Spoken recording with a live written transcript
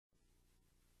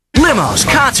limos,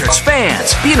 concerts,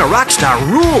 fans. Being a rock star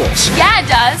rules. Yeah, it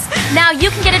does. Now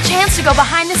you can get a chance to go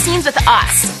behind the scenes with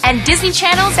us and Disney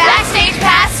Channel's Backstage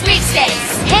Pass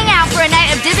sweepstakes. Hang out for a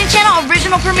night of Disney Channel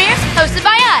original premieres hosted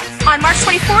by us on March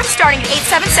 24th starting at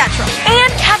 8/7 Central. And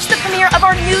catch the premiere of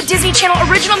our new Disney Channel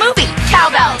original movie,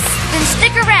 Cowbells. Then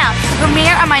stick around for the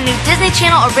premiere of my new Disney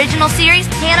Channel original series,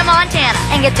 Hannah Montana,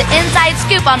 and get the inside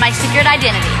scoop on my secret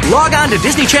identity. Log on to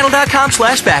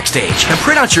DisneyChannel.com/backstage and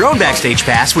print out your own Backstage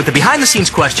Pass with the behind-the-scenes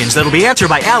questions that'll be answered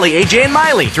by Allie, AJ, and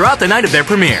Miley throughout the night of their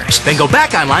premieres. Then go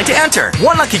back online to enter.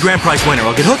 One lucky grand prize winner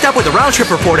will get hooked up with a round trip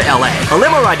for 4 to LA, a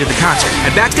limo ride to the concert,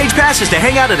 and Backstage Passes to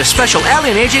hang out at a special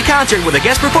Allie and AJ concert with a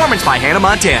guest performance by Hannah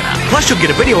Montana. Plus, you'll get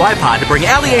a video iPod to bring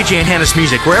Allie, AJ, and Hannah's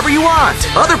music wherever you want.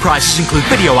 Other prizes include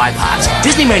video iPods,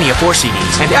 Disney Mania 4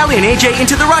 CDs, and Allie and AJ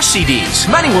Into the Rush CDs.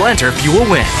 Many will enter, few will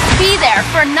win. Be there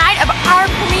for a night of our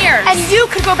premiere, and you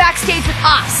could go backstage with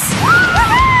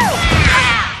us.